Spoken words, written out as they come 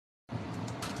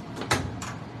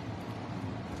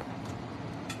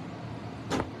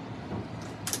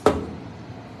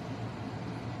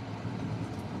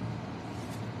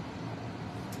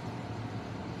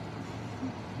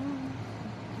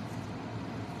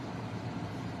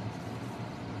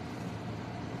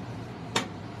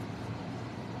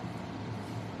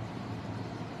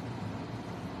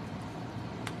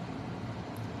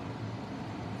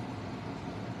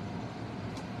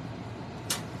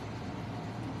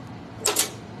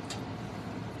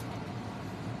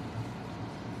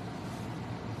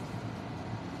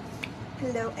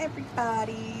Hello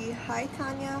everybody. Hi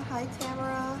Tanya, hi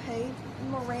Tamara, hey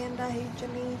Miranda, hey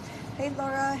Jimmy, hey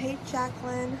Laura, hey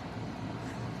Jacqueline.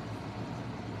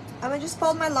 I'm gonna just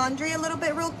fold my laundry a little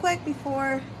bit real quick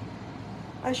before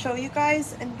I show you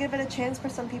guys and give it a chance for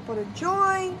some people to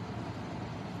join.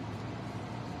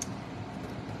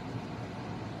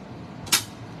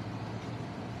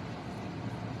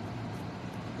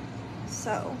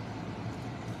 So,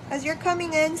 as you're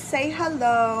coming in, say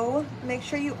hello. Make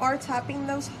sure you are tapping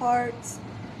those hearts.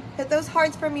 Hit those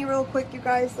hearts for me real quick, you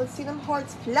guys. Let's see them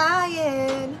hearts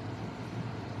flying.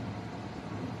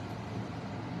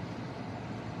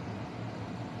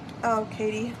 Oh,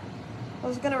 Katie. I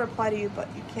was gonna reply to you, but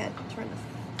you can't turn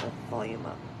the volume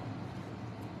up.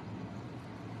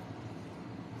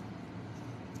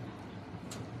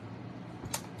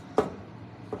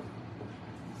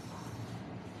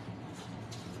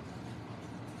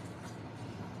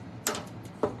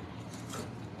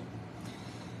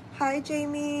 Hi,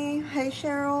 Jamie. Hey,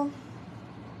 Cheryl.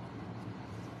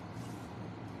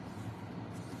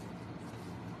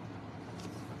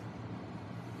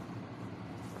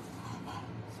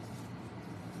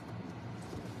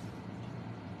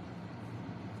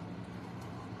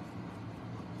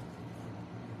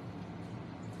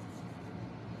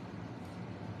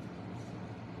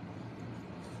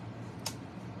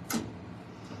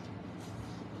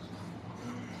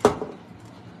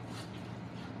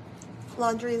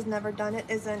 Laundry is never done. It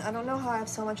isn't. I don't know how I have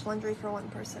so much laundry for one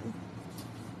person.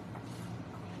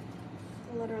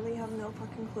 I literally have no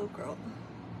fucking clue, girl.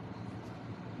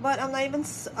 But I'm not even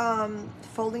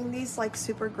folding these like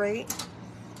super great,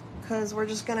 because we're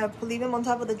just gonna leave them on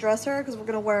top of the dresser because we're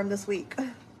gonna wear them this week.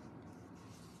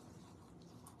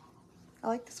 I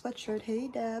like the sweatshirt. Hey,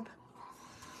 Deb.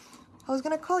 I was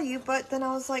gonna call you, but then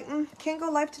I was like, can't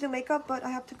go live to do makeup, but I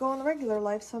have to go on the regular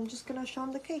live, so I'm just gonna show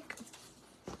them the cake.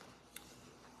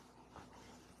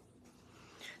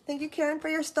 Thank you, Karen, for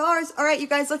your stars. All right, you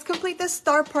guys, let's complete this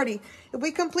star party. If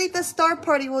we complete this star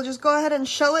party, we'll just go ahead and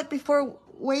show it before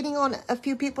waiting on a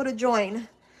few people to join.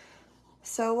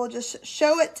 So we'll just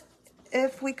show it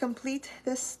if we complete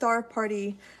this star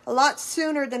party a lot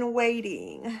sooner than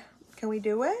waiting. Can we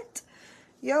do it?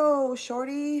 Yo,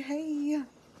 shorty, hey.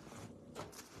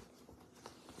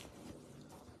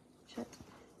 Shit.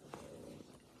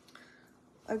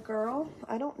 A girl?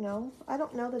 I don't know. I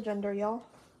don't know the gender, y'all.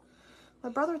 My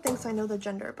brother thinks I know the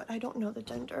gender, but I don't know the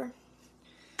gender.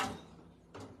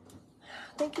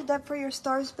 Thank you, Deb, for your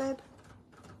stars, babe.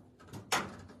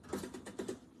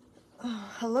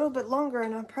 A little bit longer,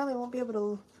 and I probably won't be able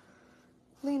to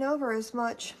lean over as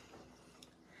much.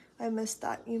 I missed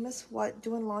that. You miss what?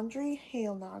 Doing laundry?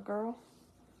 Hell nah, girl.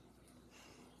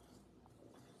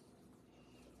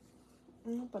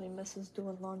 Nobody misses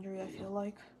doing laundry, I feel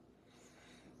like.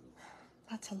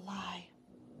 That's a lie.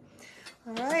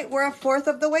 All right, we're a fourth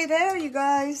of the way there, you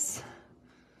guys.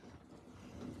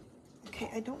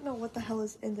 Okay, I don't know what the hell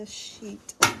is in this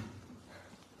sheet,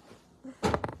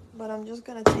 but I'm just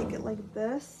gonna take it like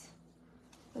this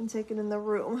and take it in the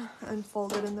room and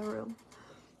fold it in the room.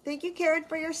 Thank you, Karen,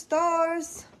 for your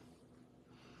stars.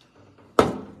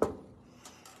 Where's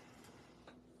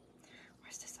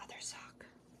this other sock?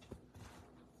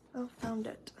 Oh, found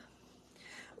it.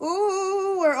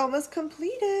 Ooh, we're almost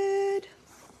completed.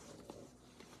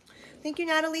 Thank you,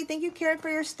 Natalie. Thank you, Karen, for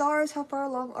your stars. How far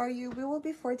along are you? We will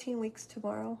be 14 weeks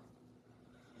tomorrow.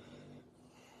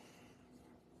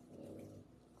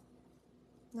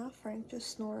 Not Frank,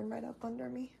 just snoring right up under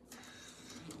me.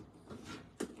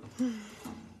 I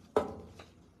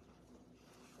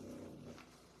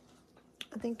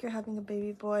think you're having a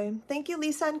baby boy. Thank you,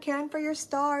 Lisa and Karen, for your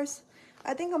stars.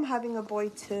 I think I'm having a boy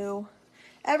too.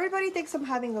 Everybody thinks I'm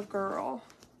having a girl.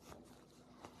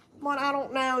 Come on, I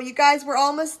don't know. You guys, we're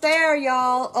almost there,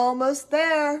 y'all. Almost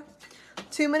there.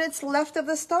 2 minutes left of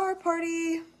the star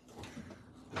party.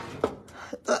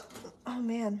 Oh,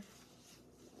 man.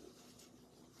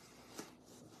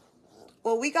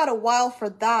 Well, we got a while for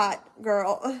that,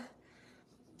 girl.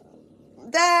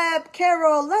 Deb,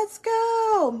 Carol, let's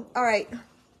go. All right.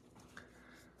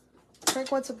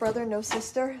 Frank wants a brother, no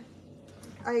sister.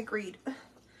 I agreed.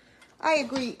 I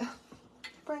agree.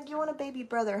 Frank, you want a baby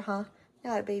brother, huh?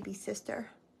 Not a baby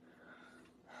sister.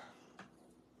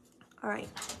 All right.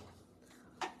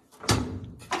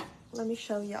 Let me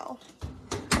show y'all.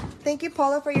 Thank you,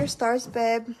 Paula, for your stars,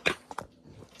 babe.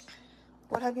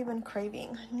 What have you been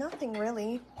craving? Nothing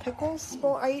really. Pickles?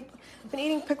 Well, I've been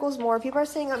eating pickles more. People are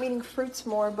saying I'm eating fruits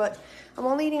more, but I'm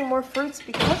only eating more fruits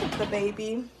because of the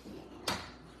baby.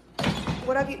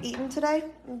 What have you eaten today?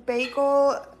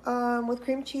 Bagel with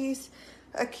cream cheese,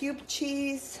 a cube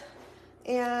cheese,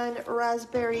 and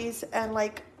raspberries and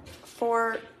like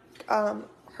 4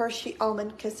 Hershey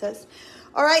almond kisses.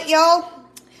 All right, y'all.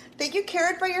 Thank you,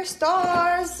 Karen, for your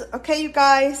stars. Okay, you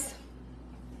guys.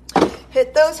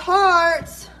 Hit those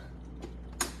hearts.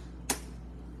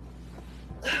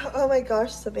 Oh my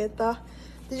gosh, Samantha.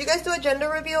 Did you guys do a gender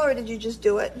reveal or did you just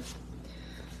do it?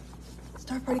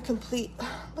 Star party complete.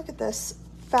 Look at this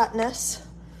fatness.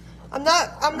 I'm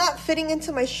not fitting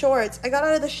into my shorts. I got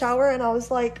out of the shower and I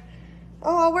was like,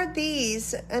 oh, I'll wear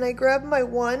these. And I grabbed my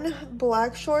one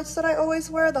black shorts that I always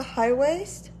wear, the high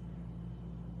waist.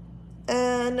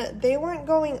 And they weren't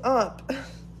going up.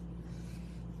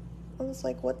 I was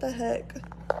like, what the heck?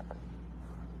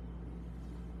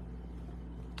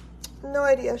 No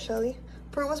idea, Shelly.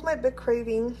 Fruit was my big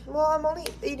craving. Well, I'm only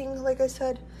eating, like I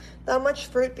said, that much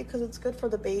fruit because it's good for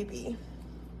the baby.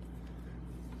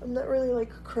 I'm not really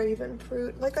like craving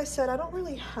fruit. Like I said, I don't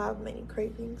really have many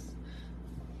cravings.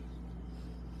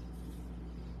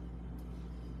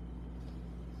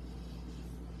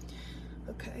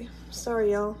 Okay,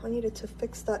 sorry y'all. I needed to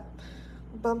fix that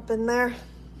bump in there.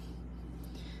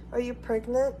 Are you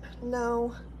pregnant?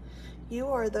 No. You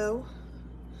are though.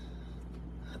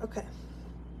 Okay.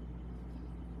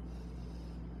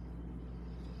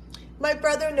 My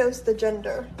brother knows the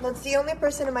gender. That's the only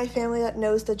person in my family that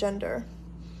knows the gender.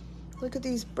 Look at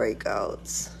these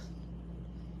breakouts.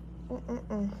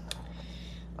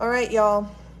 All right, y'all.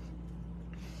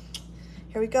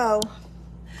 Here we go.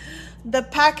 The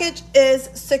package is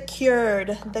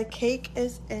secured. The cake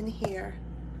is in here.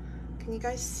 Can you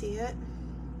guys see it?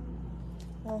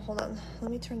 Well, hold on.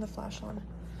 Let me turn the flash on.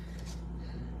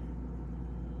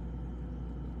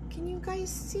 Can you guys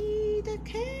see the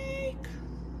cake?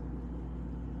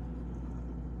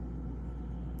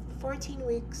 14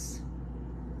 weeks.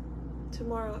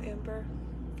 Tomorrow, Amber.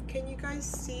 Can you guys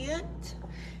see it?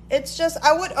 It's just,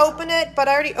 I would open it, but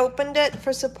I already opened it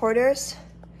for supporters.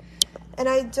 And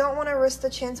I don't want to risk the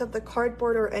chance of the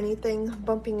cardboard or anything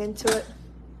bumping into it.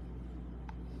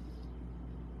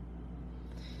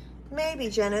 Maybe,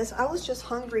 Janice. I was just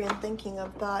hungry and thinking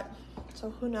of that.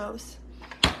 So who knows?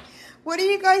 What do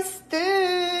you guys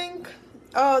think?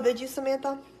 Oh, did you,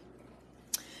 Samantha?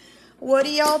 What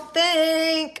do y'all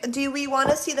think? Do we want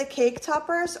to see the cake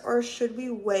toppers or should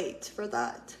we wait for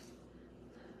that?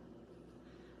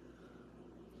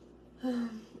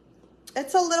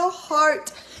 It's a little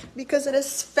heart because it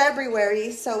is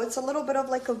February, so it's a little bit of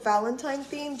like a Valentine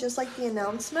theme, just like the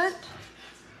announcement.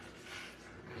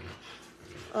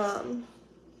 But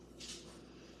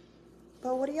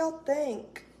what do y'all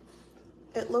think?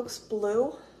 It looks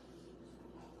blue.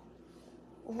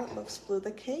 What looks blue?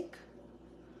 The cake?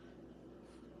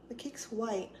 The cake's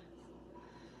white.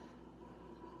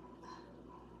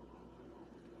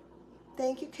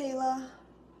 Thank you, Kayla.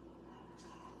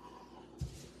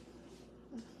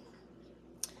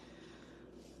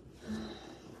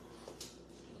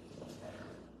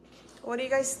 What do you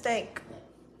guys think?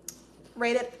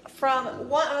 Rate it from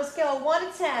on a scale of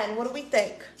 1 to 10. What do we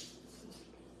think?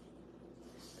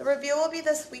 The reveal will be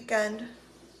this weekend.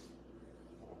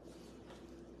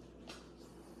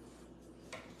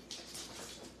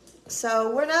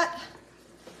 So we're not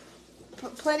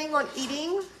planning on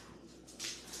eating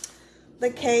the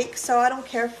cake, so I don't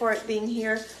care for it being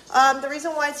here. The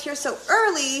reason why it's here so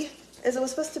early is it was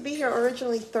supposed to be here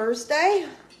originally Thursday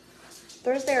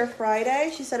or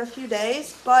Friday. She said a few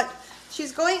days, but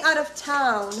she's going out of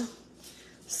town.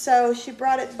 So she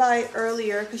brought it by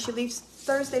earlier because she leaves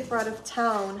Thursday for out of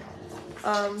town.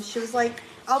 She was like,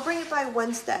 I'll bring it by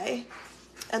Wednesday.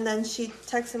 And then she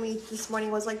texted me this morning,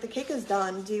 was like, the cake is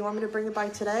done. Do you want me to bring it by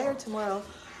today or tomorrow?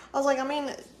 I was like, I mean,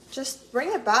 just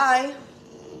bring it by.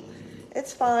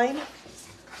 It's fine.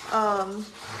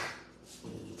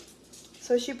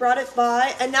 So she brought it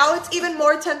by, and now it's even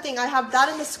more tempting. I have that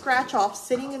in the scratch off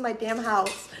sitting in my damn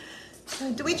house.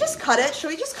 Do we just cut it?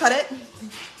 Should we just cut it?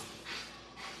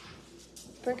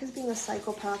 Frank is being a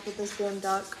psychopath with this damn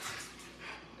duck.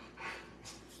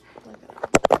 Look at it.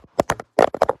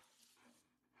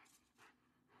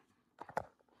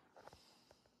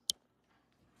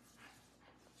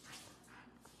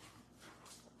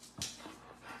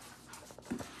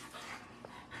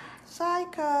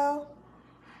 Psycho.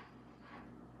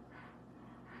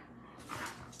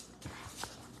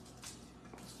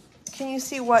 Can you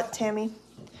see what, Tammy?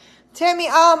 Tammy,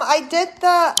 I did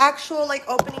the actual like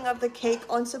opening of the cake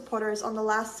on supporters on the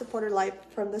last supporter live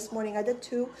from this morning. I did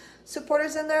 2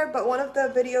 supporters in there, but one of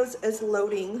the videos is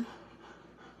loading.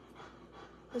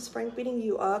 Is Frank beating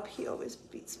you up? He always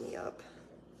beats me up.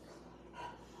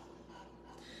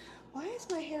 Why is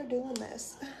my hair doing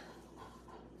this?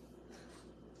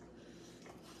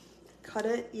 cut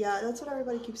it. Yeah, that's what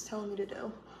everybody keeps telling me to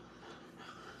do.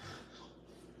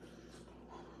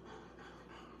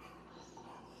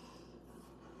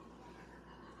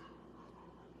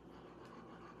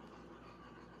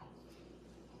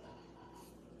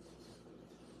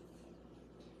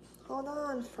 Hold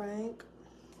on, Frank.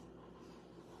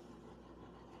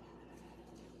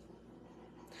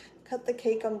 Cut the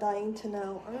cake, I'm dying to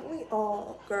know. Aren't we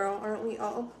all, girl? Aren't we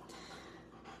all?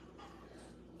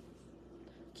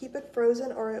 Keep it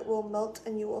frozen or it will melt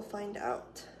and you will find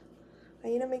out. I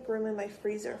need to make room in my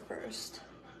freezer first.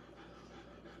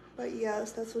 But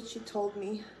yes, that's what she told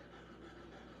me.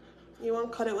 You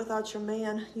won't cut it without your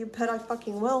man. You bet I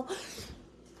fucking will.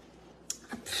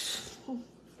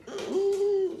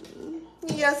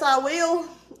 Yes, I will.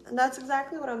 And that's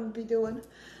exactly what I'm gonna be doing.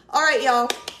 All right, y'all.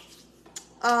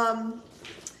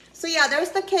 So yeah,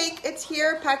 there's the cake. It's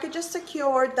here. Package is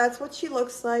secured. That's what she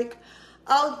looks like.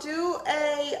 I'll do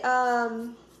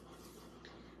a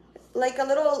like a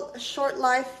little short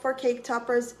live for cake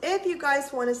toppers if you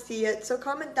guys want to see it. So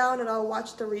comment down and I'll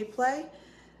watch the replay.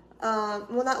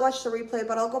 Well, not watch the replay,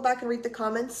 but I'll go back and read the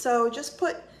comments. So just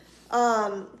put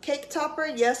cake topper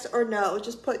yes or no.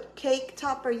 Just put cake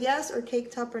topper yes or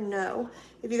cake topper no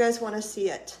if you guys want to see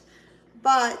it.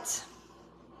 But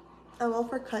I'm all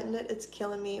for cutting it. It's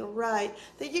killing me. Right.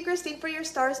 Thank you, Christine, for your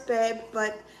stars, babe.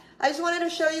 But I just wanted to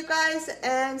show you guys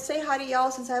and say hi to y'all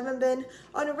since I haven't been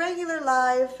on a regular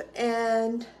live.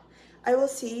 And I will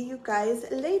see you guys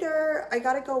later. I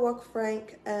gotta go walk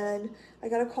Frank and I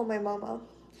gotta call my mama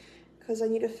because I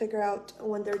need to figure out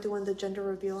when they're doing the gender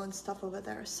reveal and stuff over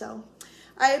there. So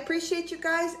I appreciate you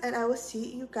guys and I will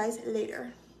see you guys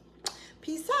later.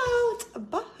 Peace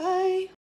out. Bye.